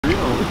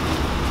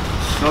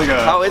Like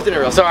oh, isn't it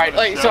real? Sorry,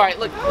 like, sorry.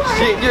 Look,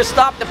 you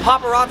stop the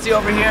paparazzi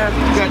over here.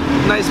 You got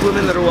nice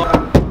women that are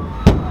walking.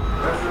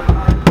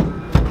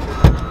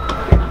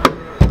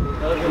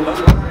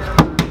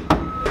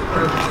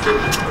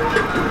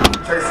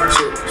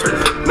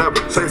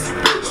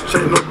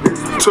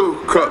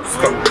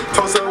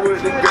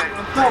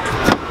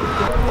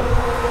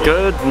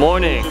 Good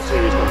morning.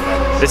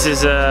 This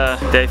is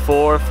day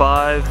 4,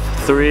 5,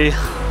 3.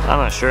 I'm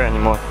not sure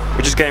anymore.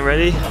 We're just getting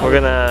ready. We're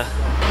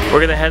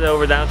gonna head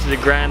over down to the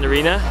Grand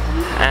Arena,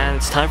 and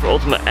it's time for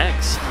Ultimate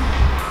X.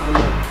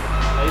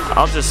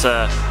 I'll just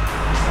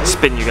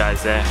spin you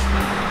guys there.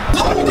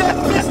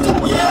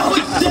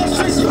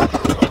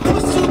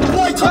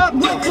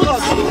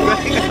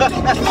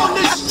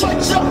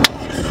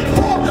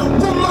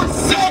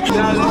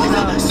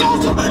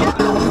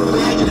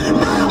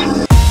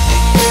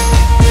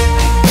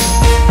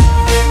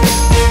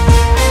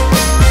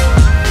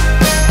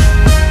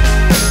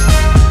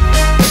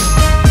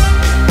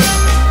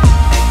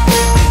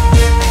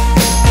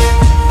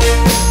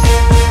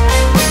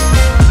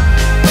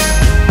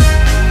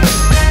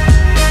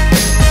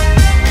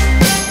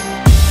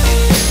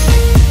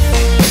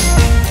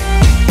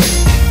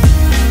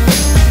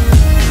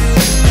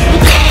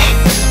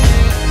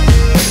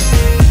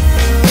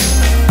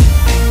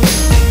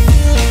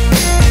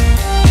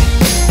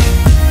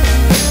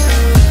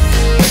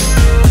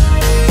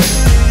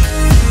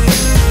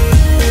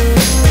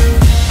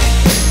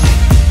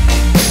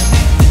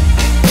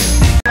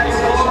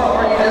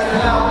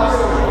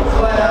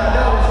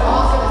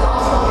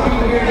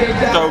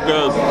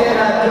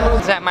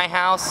 At my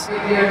house,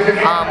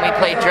 we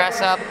play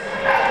dress up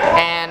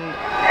and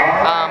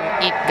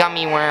eat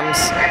gummy worms.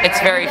 It's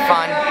very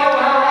fun.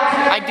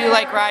 I do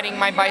like riding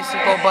my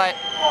bicycle, but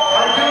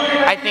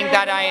I think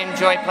that I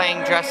enjoy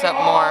playing dress up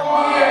more.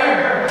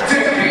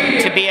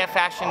 To be a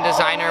fashion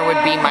designer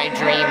would be my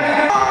dream.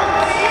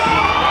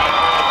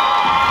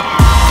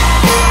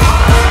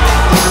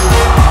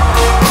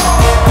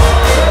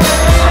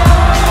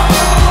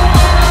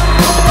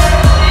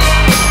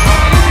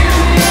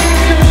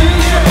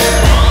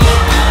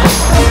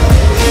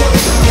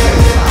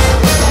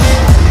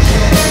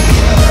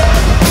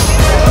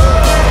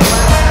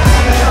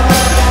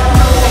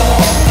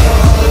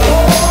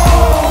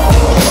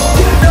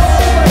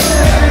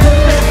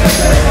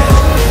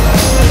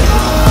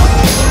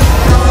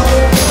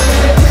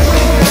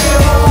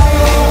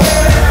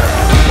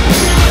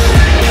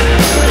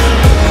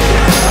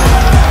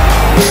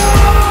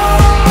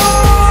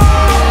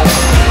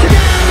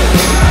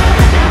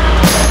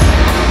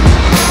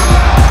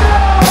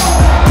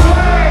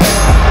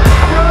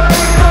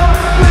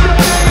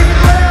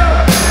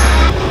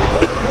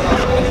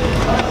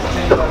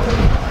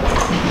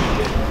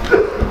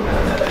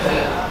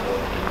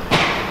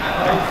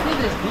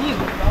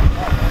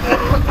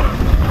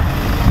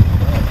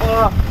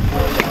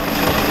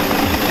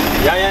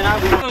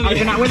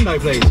 Open that window,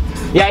 please.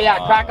 Yeah,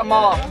 crack them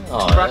all.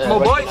 Crack them all,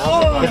 boys.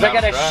 Because I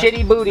got a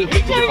shitty booty.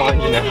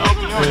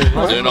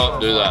 Do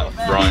not do that,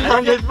 Brian.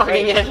 I'm just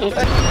fucking it.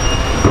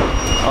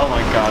 Oh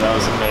my god, that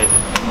was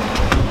amazing.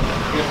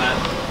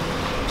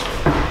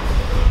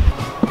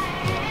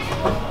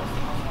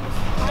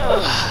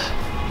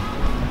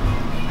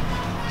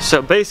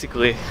 So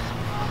basically,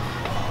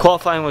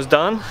 qualifying was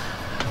done.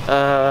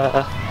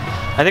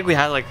 I think we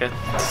had like a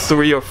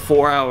 3 or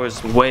 4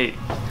 hours wait.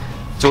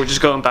 So we're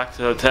just going back to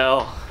the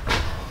hotel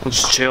and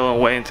just chill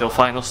and wait until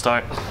final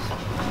start.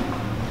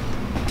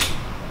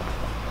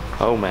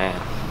 Oh man.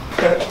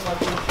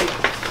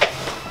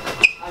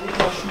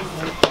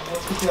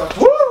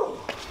 Woo!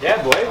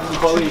 Yeah, boy. You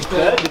probably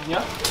third, didn't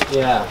you?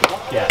 Yeah.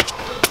 Yeah.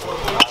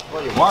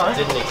 What you want?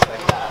 Didn't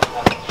expect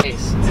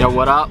that. Yo,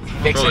 what up?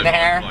 Fixing the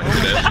hair.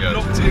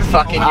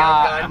 Fucking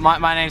young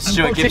gun. My name's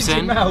Stuart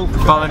Gibson.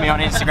 Follow me on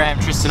Instagram,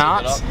 Tristan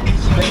Arts.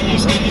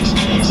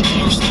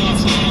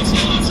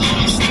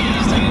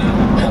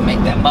 I'll make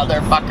that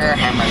motherfucker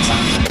hammer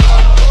time.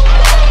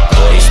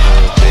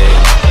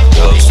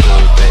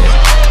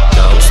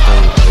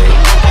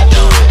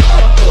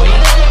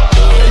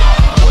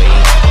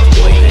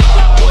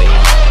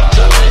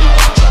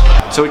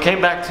 So we came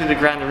back to the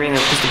Grand Arena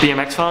because the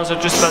BMX finals are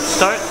just about to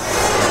start.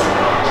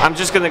 I'm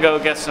just gonna go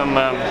get some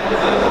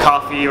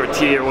coffee or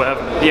tea or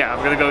whatever. Yeah,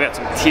 I'm gonna go get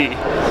some tea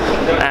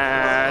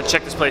and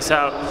check this place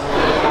out.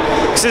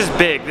 This is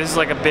big. This is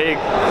like a big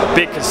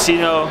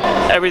casino.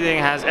 Everything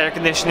has air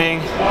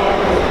conditioning.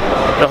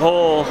 The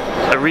whole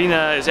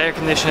arena is air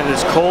conditioned.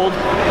 It's cold.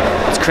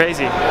 It's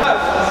crazy.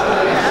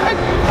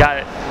 Got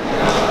it.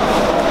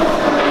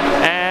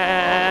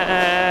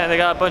 And they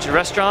got a bunch of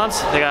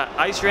restaurants. They got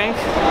ice rink.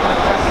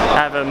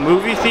 Have a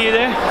movie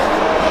theater.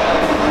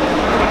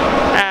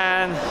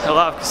 And a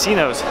lot of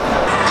casinos.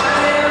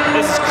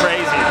 This is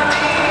crazy.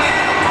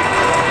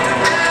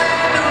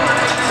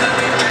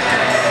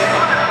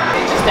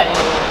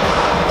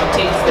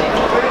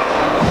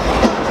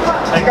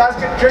 You guys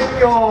can drink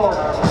your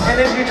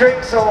energy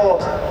drinks, or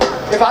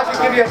if I could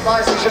give you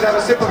advice, you should have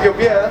a sip of your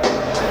beer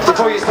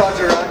before you start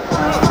your run.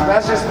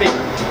 That's just me.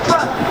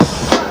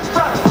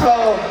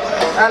 So,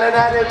 Alan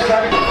Adams.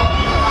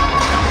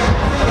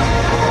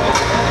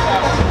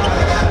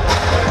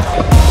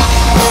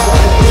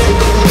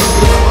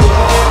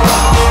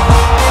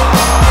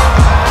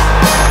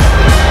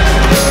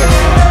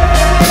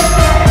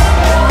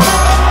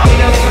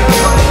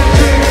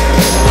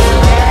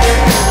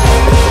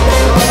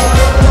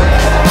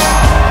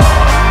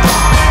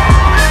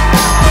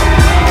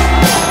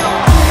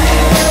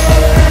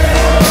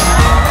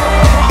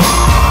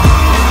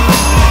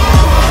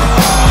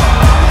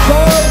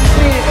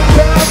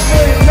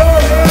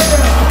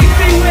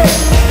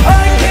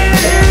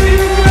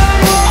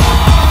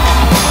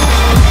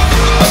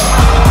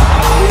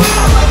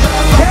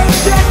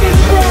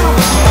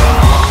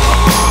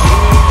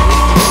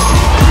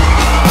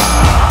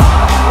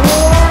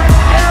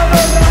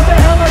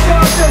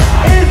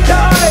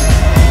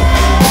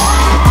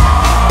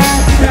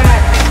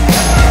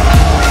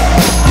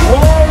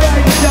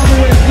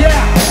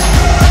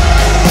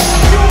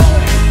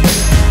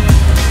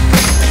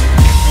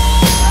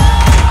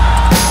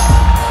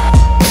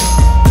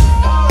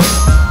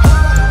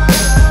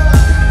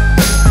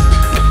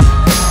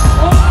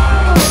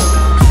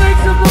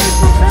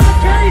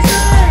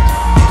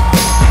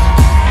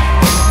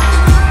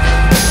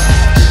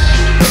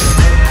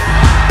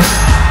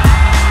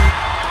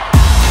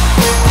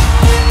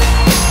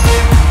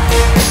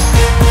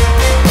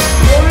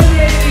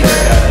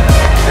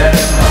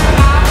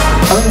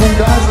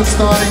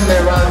 Starting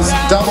their runs,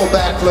 double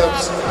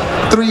backflips,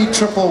 3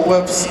 triple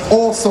whips,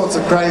 all sorts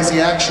of crazy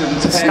action.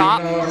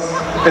 Stop.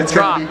 It's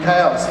going to be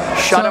chaos.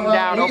 Shut them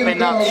down,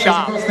 open up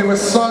shop. There were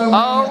so many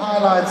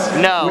highlights.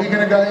 No. We're going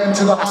to go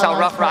into the That's how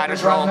Rough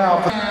Riders roll. Now.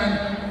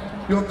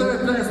 And your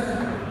third place,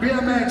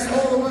 BMX,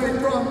 all the way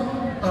from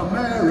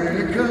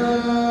America.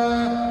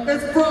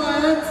 It's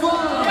Brian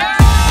Fun.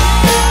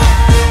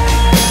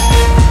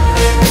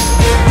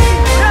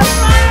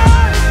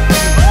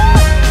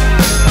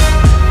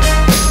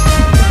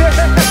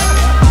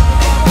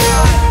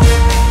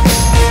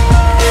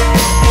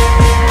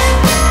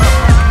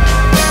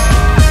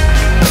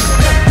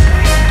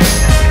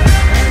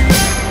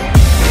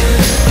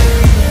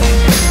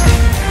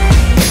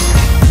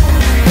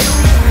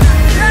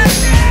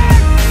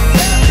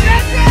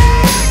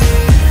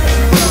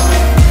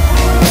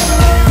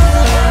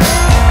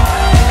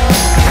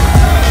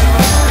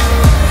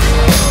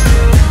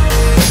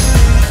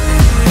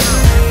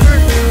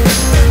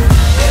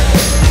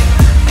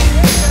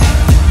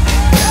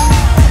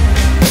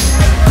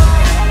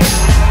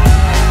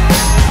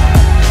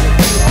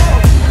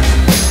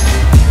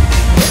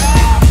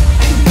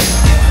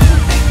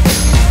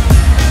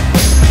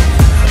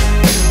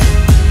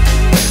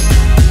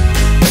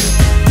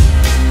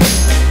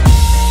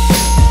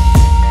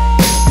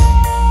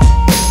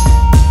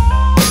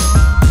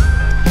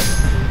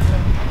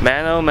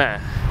 Man, oh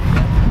man,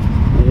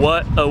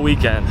 what a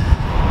weekend.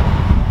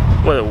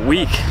 What a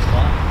week.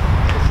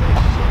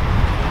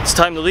 It's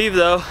time to leave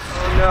though.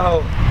 Oh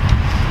no.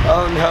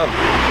 Oh no.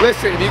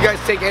 Listen, if you guys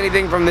take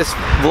anything from this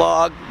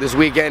vlog this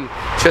weekend,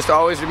 just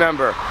always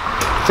remember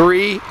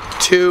 3,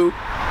 2,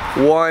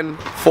 1,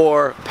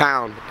 4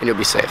 pound and you'll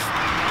be safe.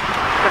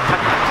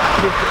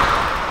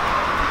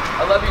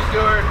 I love you,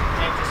 Stuart.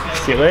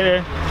 See you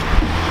later.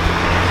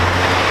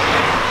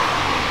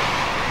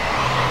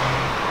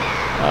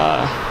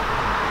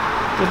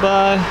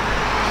 Goodbye.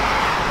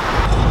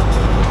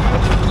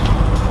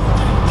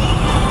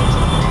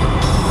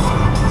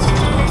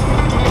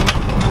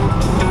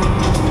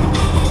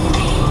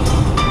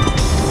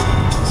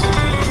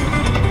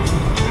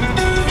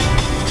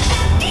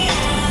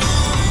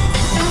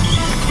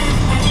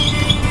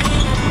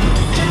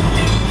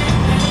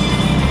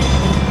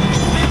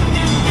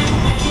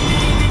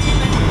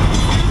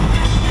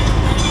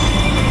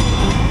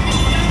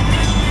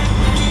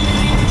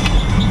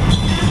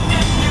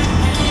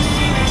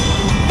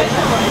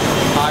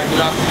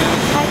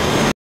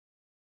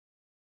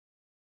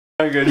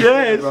 Very good.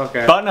 Yes.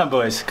 Okay. Button up,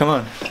 boys. Come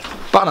on.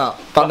 Button up.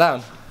 Button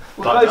down.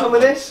 What goes on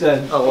with this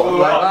then? Oh,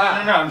 like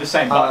that? No, I'm just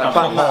saying button up.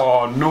 Button up.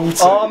 Oh, naughty.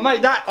 Oh,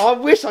 mate, that I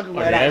wish I could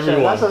wear that.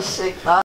 Everyone. That's a sick.